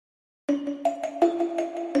Hello,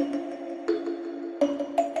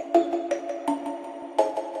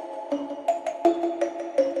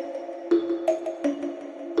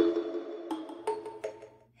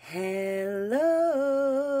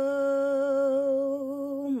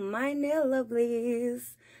 my nail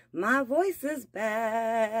lovelies. My voice is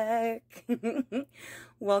back.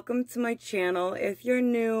 Welcome to my channel. If you're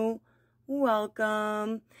new,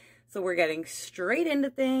 welcome. So we're getting straight into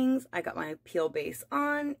things. I got my peel base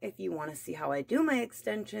on. If you want to see how I do my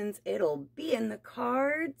extensions, it'll be in the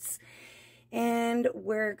cards. And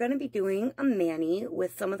we're going to be doing a mani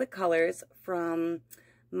with some of the colors from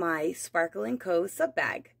my Sparkle & Co. sub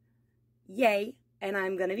bag. Yay! And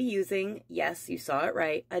I'm going to be using, yes, you saw it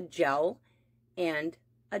right, a gel and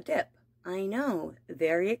a dip. I know,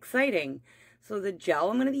 very exciting. So the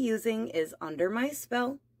gel I'm going to be using is Under My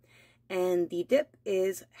Spell, and the dip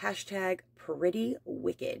is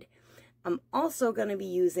 #PrettyWicked. I'm also going to be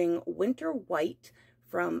using Winter White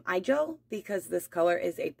from iGel because this color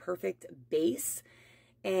is a perfect base,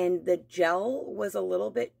 and the gel was a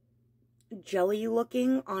little bit jelly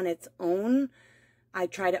looking on its own. I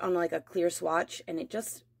tried it on like a clear swatch and it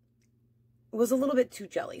just was a little bit too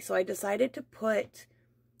jelly. So I decided to put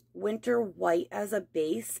Winter White as a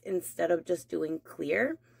base instead of just doing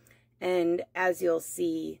clear. And as you'll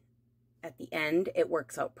see at the end, it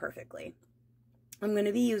works out perfectly. I'm going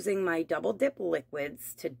to be using my double dip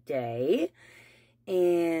liquids today.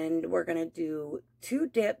 And we're going to do 2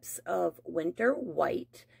 dips of Winter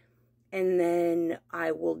White. And then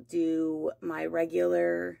I will do my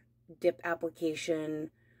regular dip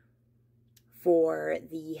application for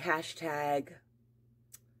the hashtag,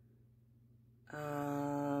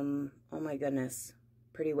 oh my goodness,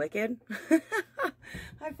 Pretty Wicked.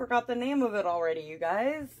 I forgot the name of it already, you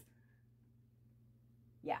guys.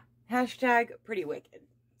 Yeah, hashtag Pretty Wicked.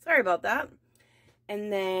 Sorry about that.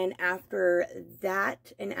 And then after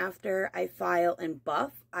that, and after I file and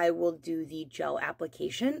buff, I will do the gel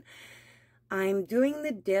application. I'm doing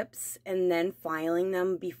the dips and then filing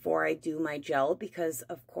them before I do my gel because,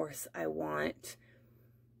 of course, I want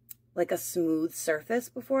like a smooth surface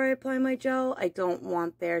before I apply my gel. I don't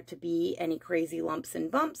want there to be any crazy lumps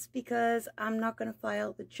and bumps because I'm not going to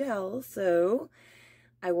file the gel, so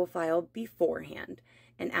I will file beforehand.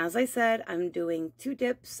 And as I said, I'm doing 2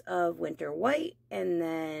 dips of Winter White, and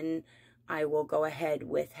then I will go ahead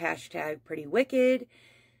with hashtag Pretty Wicked,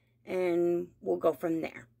 and we'll go from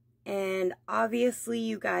there. And obviously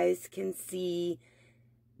you guys can see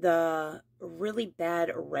the really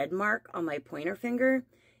bad red mark on my pointer finger.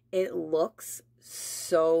 It looks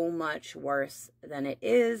so much worse than it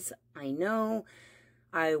is. I know.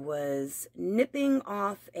 I was nipping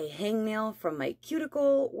off a hangnail from my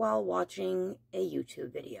cuticle while watching a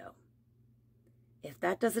YouTube video. If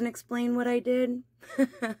that doesn't explain what I did,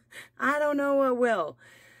 I don't know what will.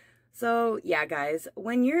 So yeah, guys,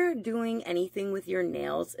 when you're doing anything with your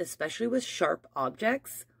nails, especially with sharp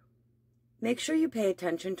objects, make sure you pay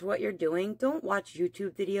attention to what you're doing. Don't watch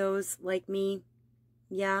YouTube videos like me.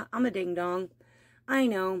 Yeah, I'm a ding-dong. I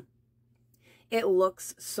know. It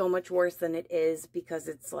looks so much worse than it is because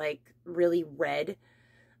it's like really red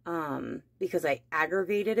because I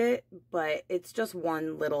aggravated it, but it's just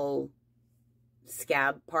one little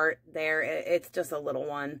scab part there. It's just a little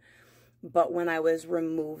one. But when I was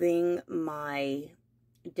removing my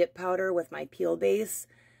dip powder with my peel base,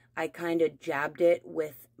 I kind of jabbed it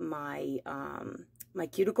with my my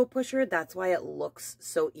cuticle pusher. That's why it looks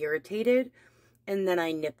so irritated. And then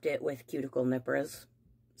I nipped it with cuticle nippers.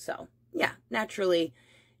 So yeah, naturally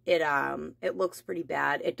it looks pretty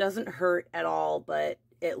bad. It doesn't hurt at all, but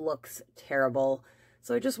it looks terrible.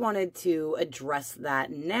 So I just wanted to address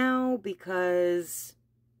that now because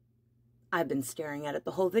I've been staring at it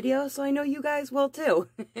the whole video, so I know you guys will too.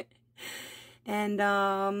 And,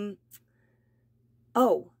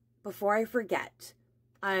 oh, before I forget,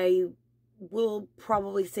 I will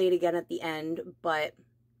probably say it again at the end, but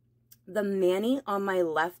the mani on my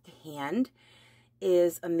left hand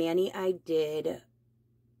is a mani I did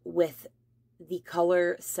with the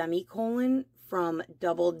color Semicolon from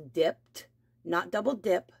Double Dipped, not Double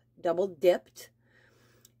Dip, Double Dipped.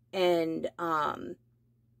 And,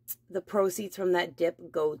 the proceeds from that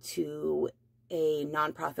dip go to a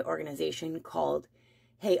nonprofit organization called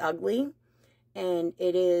Hey Ugly, and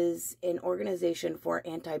it is an organization for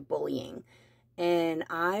anti-bullying. And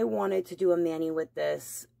I wanted to do a mani with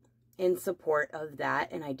this in support of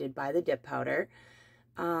that, and I did buy the dip powder.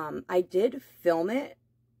 I did film it,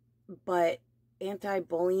 but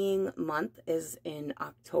anti-bullying month is in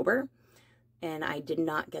October, and I did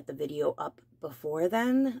not get the video up before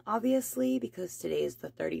then, obviously, because today is the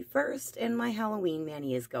 31st and my Halloween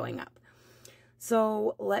mani is going up.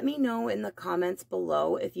 So let me know in the comments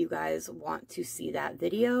below if you guys want to see that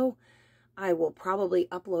video. I will probably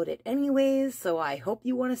upload it anyways, so I hope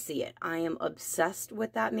you want to see it. I am obsessed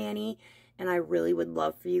with that mani, and I really would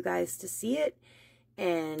love for you guys to see it.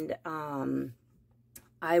 And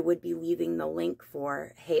I would be leaving the link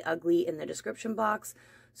for Hey Ugly in the description box,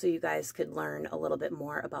 so you guys could learn a little bit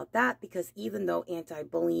more about that, because even though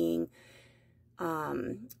anti-bullying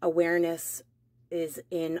awareness is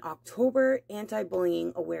in October,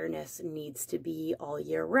 anti-bullying awareness needs to be all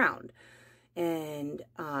year round. And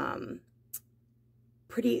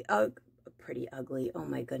Pretty Ugly, oh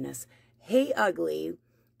my goodness. Hey Ugly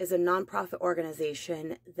is a nonprofit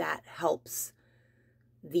organization that helps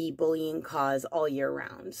the bullying cause all year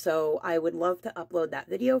round. So I would love to upload that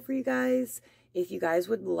video for you guys. If you guys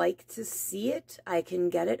would like to see it, I can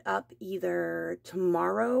get it up either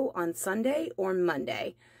tomorrow on Sunday or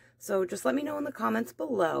Monday. So just let me know in the comments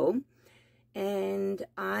below. And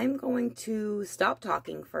I'm going to stop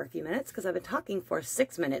talking for a few minutes because I've been talking for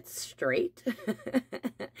 6 minutes straight.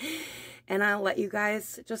 And I'll let you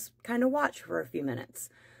guys just kind of watch for a few minutes.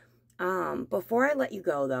 Before I let you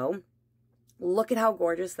go though, look at how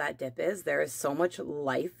gorgeous that dip is. There is so much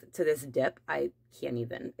life to this dip. I can't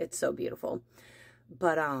even, it's so beautiful.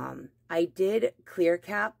 But I did clear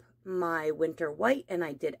cap my winter white and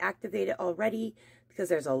I did activate it already, because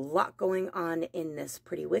there's a lot going on in this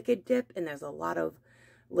Pretty Wicked dip, and there's a lot of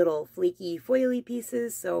little flaky foily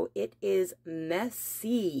pieces, so it is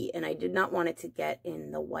messy, and I did not want it to get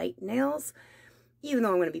in the white nails, even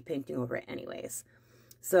though I'm going to be painting over it anyways.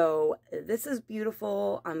 So this is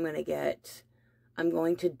beautiful. I'm going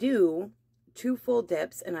to do 2 full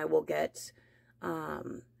dips, and I will get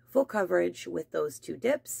full coverage with those 2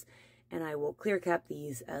 dips, and I will clear cap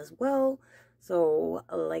these as well. So,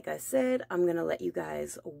 like I said, I'm going to let you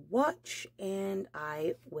guys watch, and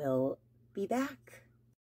I will be back.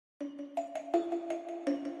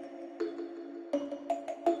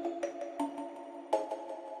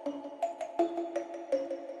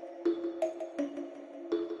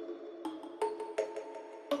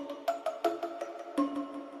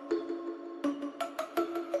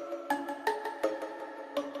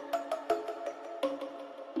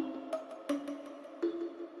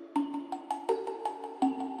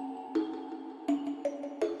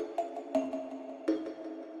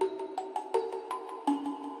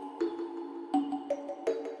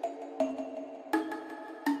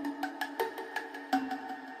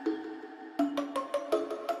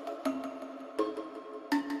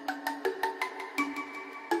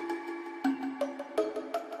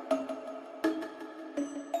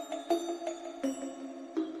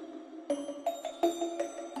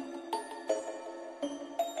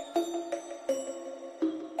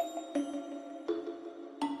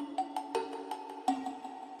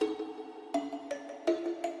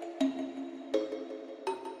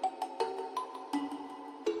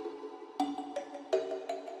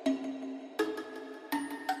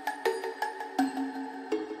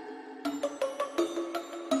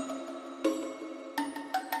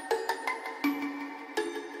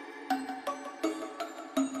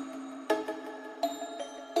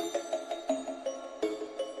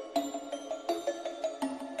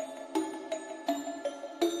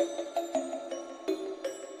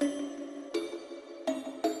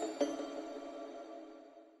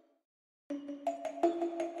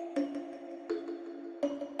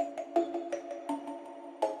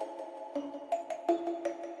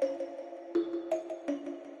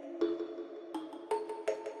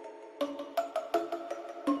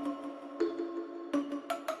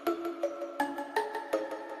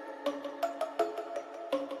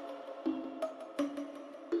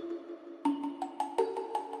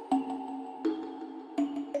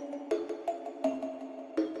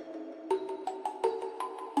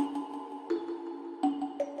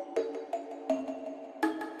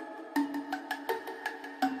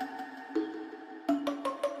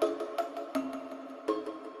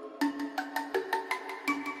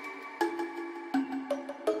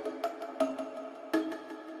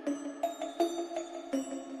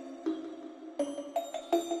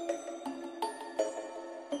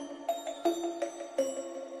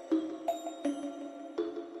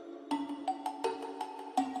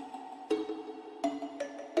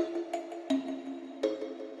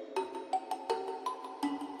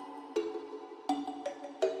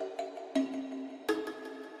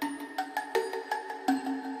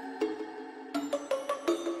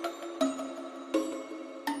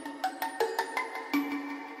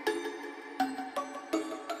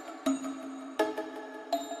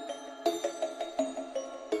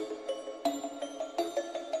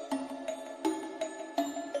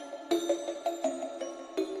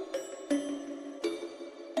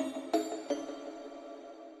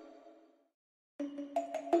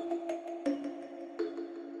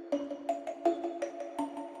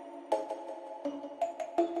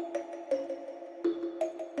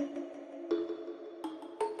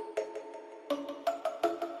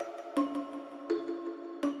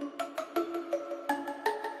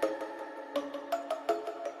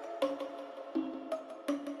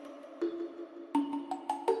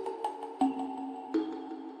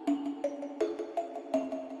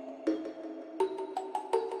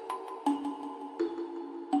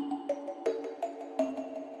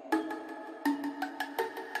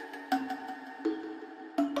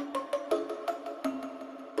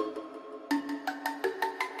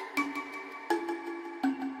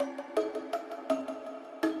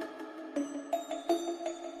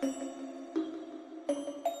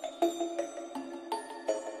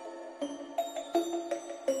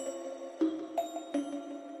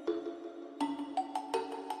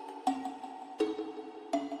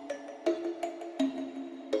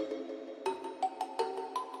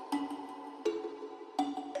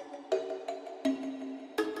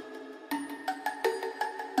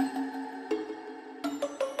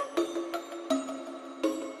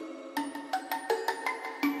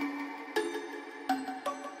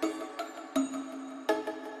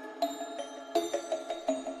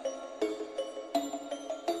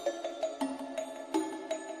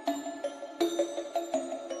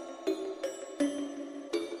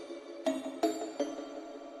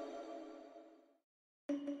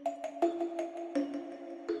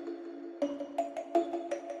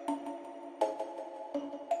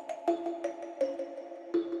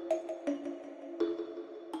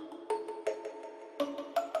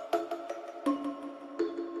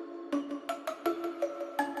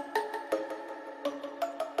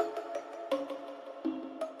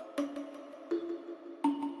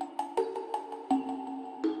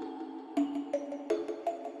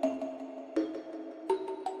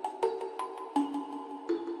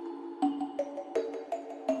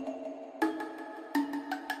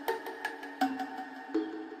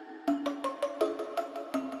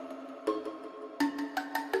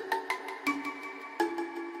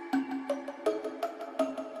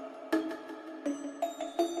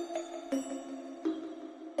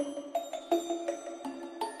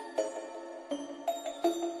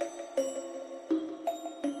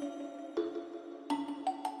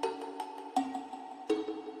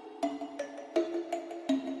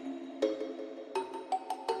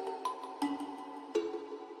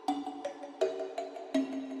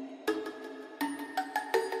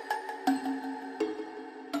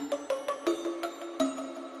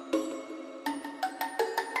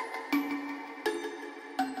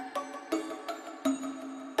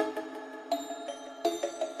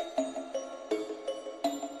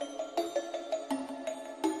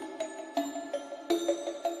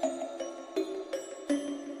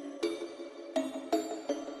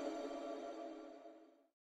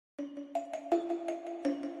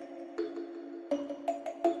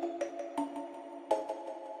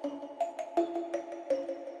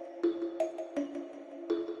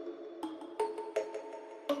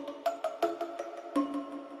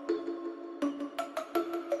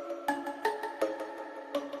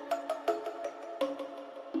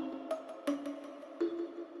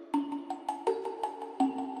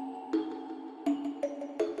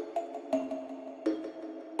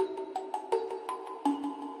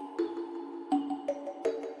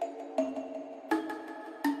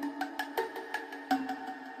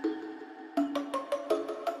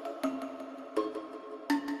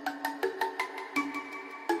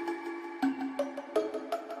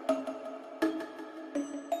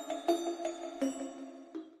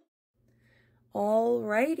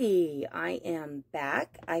 Alrighty, I am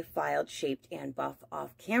back. I filed, shaped, and buff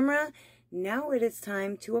off camera. Now it is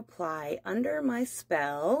time to apply under my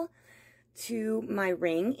spell to my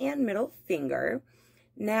ring and middle finger.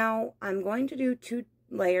 Now I'm going to do 2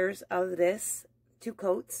 layers of this, 2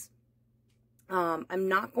 coats. I'm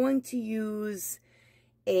not going to use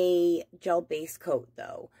a gel base coat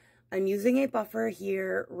though. I'm using a buffer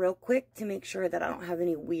here real quick to make sure that I don't have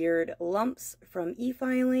any weird lumps from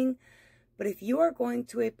e-filing. But if you are going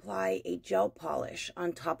to apply a gel polish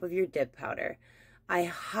on top of your dip powder, I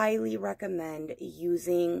highly recommend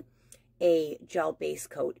using a gel base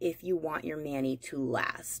coat if you want your mani to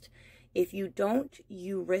last. If you don't,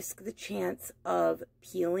 you risk the chance of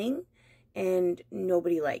peeling, and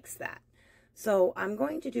nobody likes that. So I'm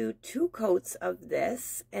going to do 2 coats of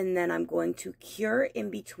this, and then I'm going to cure in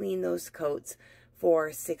between those coats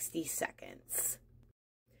for 60 seconds.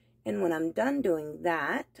 And when I'm done doing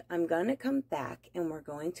that, I'm going to come back and we're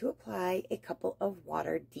going to apply a couple of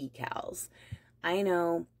water decals. I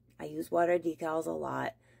know I use water decals a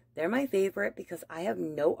lot. They're my favorite because I have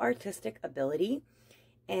no artistic ability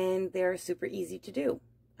and they're super easy to do.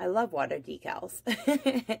 I love water decals.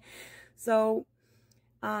 So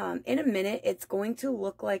in a minute, it's going to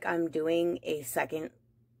look like I'm doing a second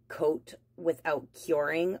coat without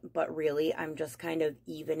curing, but really I'm just kind of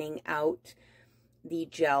evening out the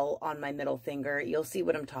gel on my middle finger. You'll see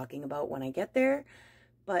what I'm talking about when I get there,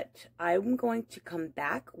 but I'm going to come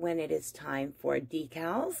back when it is time for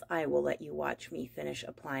decals. I will let you watch me finish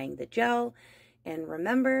applying the gel, and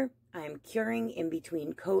remember, I'm curing in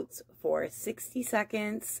between coats for 60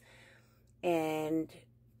 seconds, and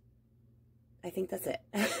I think that's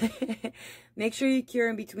it. Make sure you cure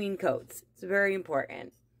in between coats. It's very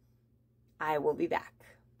important. I will be back.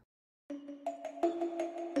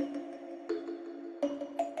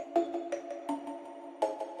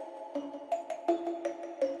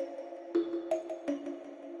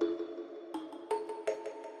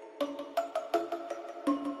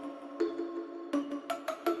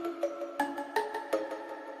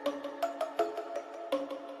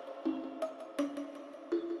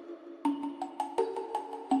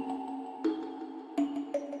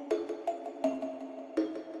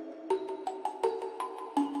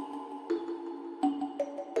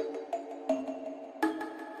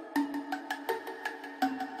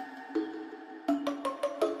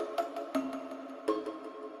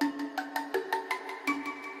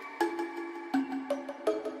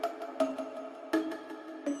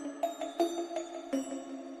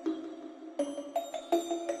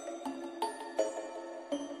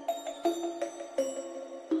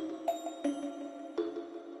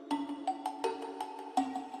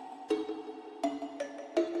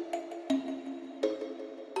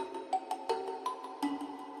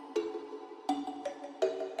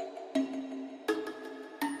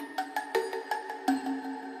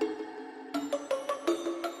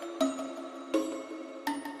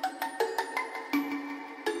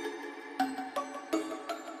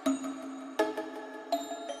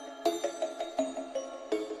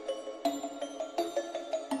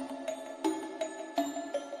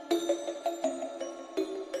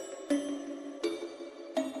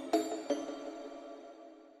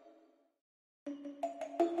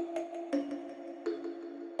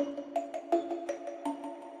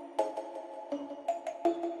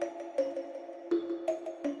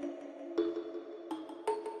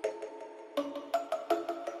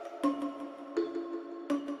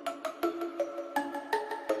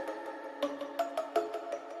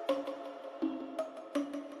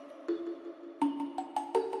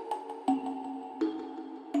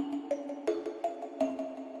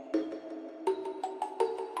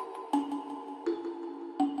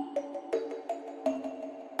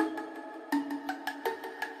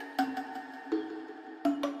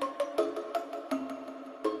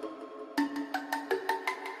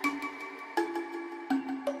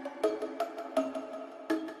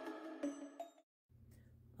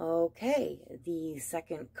 Okay, the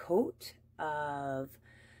second coat of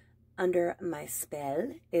under my spell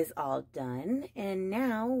is all done, and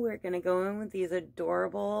now we're gonna go in with these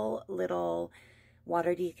adorable little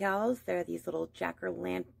water decals. They're these little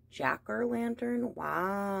jack-o'-lantern.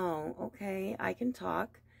 Wow, okay, I can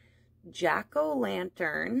talk.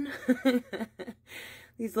 Jack-o'-lantern.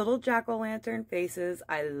 These little jack-o'-lantern faces,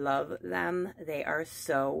 I love them. They are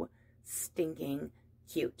so stinking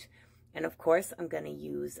cute. And of course, I'm going to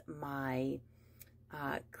use my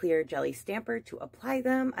clear jelly stamper to apply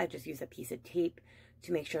them. I just use a piece of tape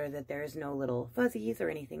to make sure that there's no little fuzzies or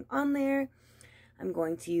anything on there. I'm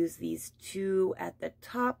going to use these 2 at the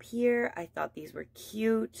top here. I thought these were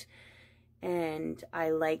cute, and I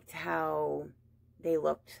liked how they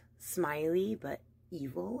looked smiley but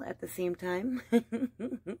evil at the same time.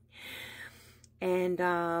 And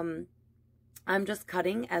I'm just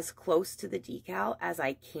cutting as close to the decal as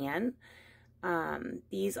I can.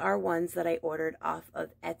 These are ones that I ordered off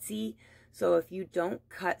of Etsy. So if you don't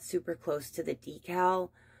cut super close to the decal,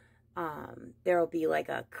 there will be like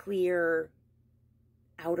a clear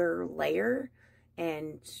outer layer,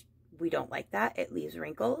 and we don't like that. It leaves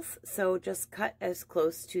wrinkles. So just cut as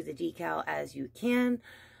close to the decal as you can.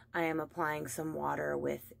 I am applying some water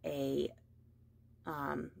with a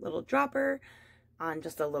little dropper on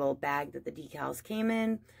just a little bag that the decals came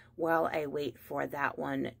in. While I wait for that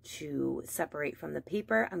one to separate from the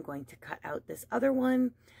paper, I'm going to cut out this other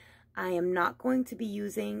one. I am not going to be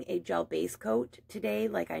using a gel base coat today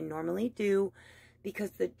like I normally do,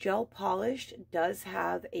 because the gel polish does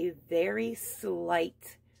have a very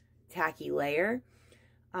slight tacky layer.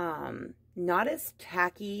 Not as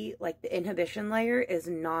tacky, like the inhibition layer is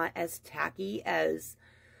not as tacky as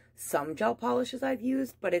some gel polishes I've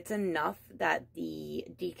used, but it's enough that the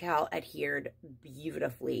decal adhered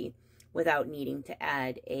beautifully without needing to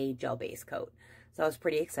add a gel base coat. So I was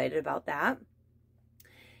pretty excited about that.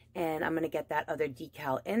 And I'm going to get that other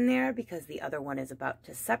decal in there because the other one is about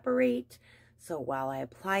to separate. So while I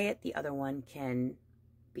apply it, the other one can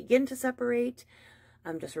begin to separate.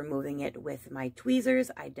 I'm just removing it with my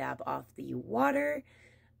tweezers. I dab off the water.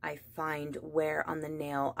 I find where on the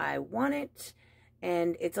nail I want it.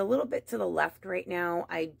 And it's a little bit to the left right now.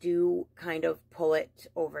 I do kind of pull it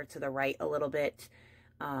over to the right a little bit.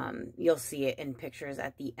 You'll see it in pictures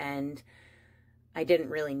at the end. I didn't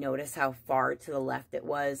really notice how far to the left it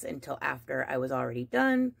was until after I was already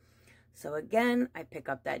done. So again, I pick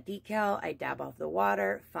up that decal, I dab off the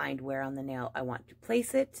water, find where on the nail I want to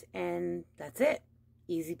place it, and that's it.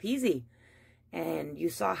 Easy peasy. And you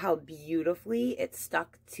saw how beautifully it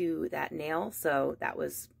stuck to that nail, so that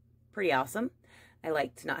was pretty awesome. I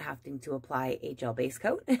liked not having to apply a gel base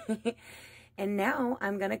coat. And now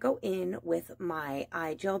I'm going to go in with my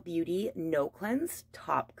iGel Beauty No Cleanse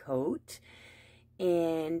top coat.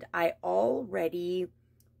 And I already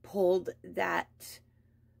pulled that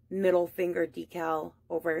middle finger decal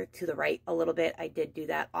over to the right a little bit. I did do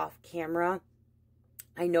that off camera.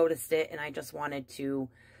 I noticed it and I just wanted to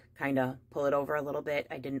kind of pull it over a little bit.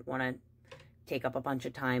 I didn't want to take up a bunch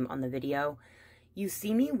of time on the video. You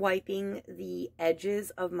see me wiping the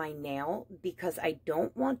edges of my nail because I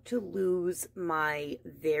don't want to lose my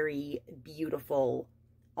very beautiful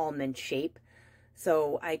almond shape.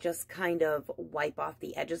 So I just kind of wipe off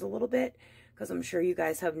the edges a little bit because I'm sure you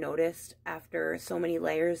guys have noticed after so many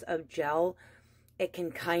layers of gel, it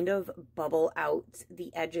can kind of bubble out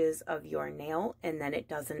the edges of your nail and then it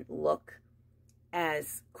doesn't look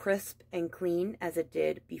as crisp and clean as it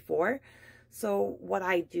did before. So what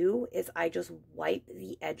I do is I just wipe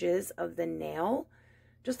the edges of the nail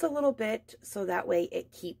just a little bit so that way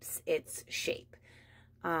it keeps its shape.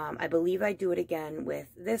 I believe I do it again with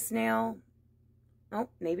this nail. Oh,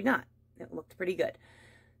 maybe not. It looked pretty good.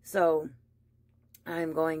 So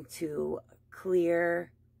I'm going to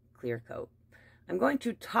clear coat. I'm going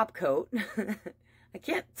to top coat. I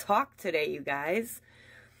can't talk today, you guys.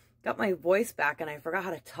 Got my voice back and I forgot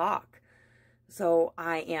how to talk. So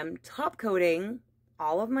I am top coating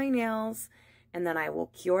all of my nails and then I will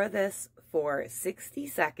cure this for 60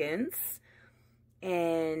 seconds.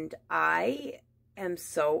 And I am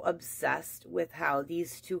so obsessed with how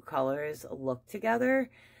these two colors look together.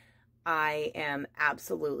 I am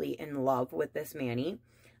absolutely in love with this mani.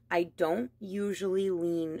 I don't usually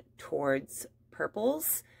lean towards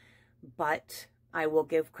purples, but I will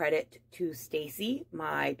give credit to Stacy,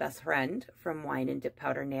 my best friend from Wine and Dip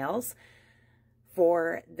Powder Nails,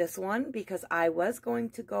 for this one because I was going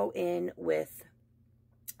to go in with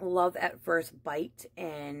Love at First Bite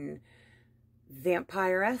and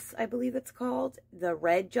Vampiress, I believe it's called, the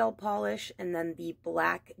red gel polish, and then the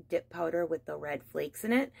black dip powder with the red flakes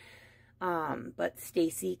in it. But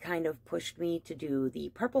Stacy kind of pushed me to do the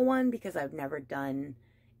purple one because I've never done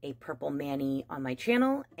a purple mani on my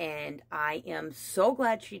channel, and I am so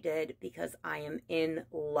glad she did because I am in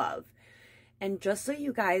love. And just so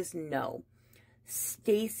you guys know,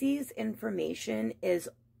 Stacy's information is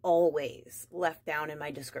always left down in my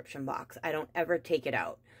description box. I don't ever take it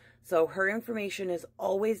out. So her information is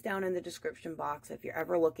always down in the description box. If you're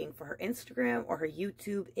ever looking for her Instagram or her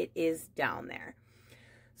YouTube, it is down there.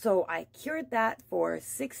 So I cured that for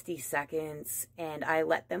 60 seconds and I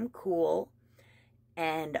let them cool.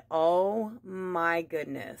 And oh my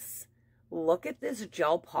goodness, look at this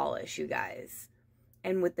gel polish, you guys.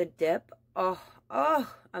 And with the dip, oh,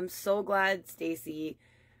 I'm so glad Stacy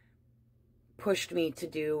pushed me to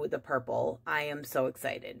do the purple. I am so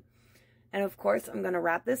excited. And of course, I'm going to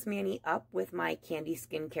wrap this mani up with my Candi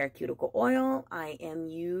Skincare Cuticle Oil. I am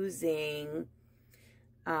using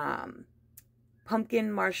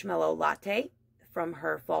Pumpkin Marshmallow Latte from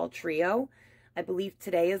her Fall Trio. I believe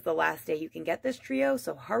today is the last day you can get this trio,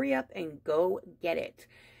 so hurry up and go get it.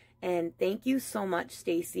 And thank you so much,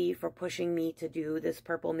 Stacy, for pushing me to do this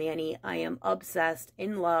purple mani. I am obsessed,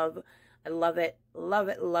 in love. I love it, love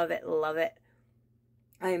it, love it, love it.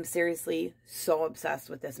 I am seriously so obsessed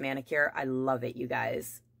with this manicure. I love it, you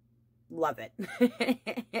guys. Love it.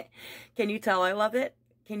 Can you tell I love it?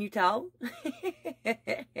 Can you tell?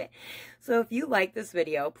 So if you like this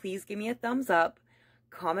video, please give me a thumbs up.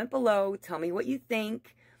 Comment below. Tell me what you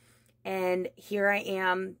think. And here I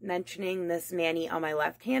am mentioning this mani on my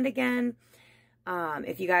left hand again.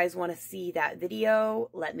 If you guys want to see that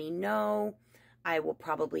video, let me know. I will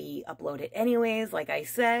probably upload it anyways, like I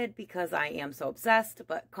said, because I am so obsessed.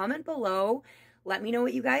 But comment below. Let me know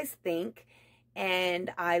what you guys think.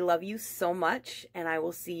 And I love you so much. And I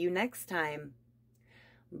will see you next time.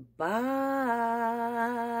 Bye.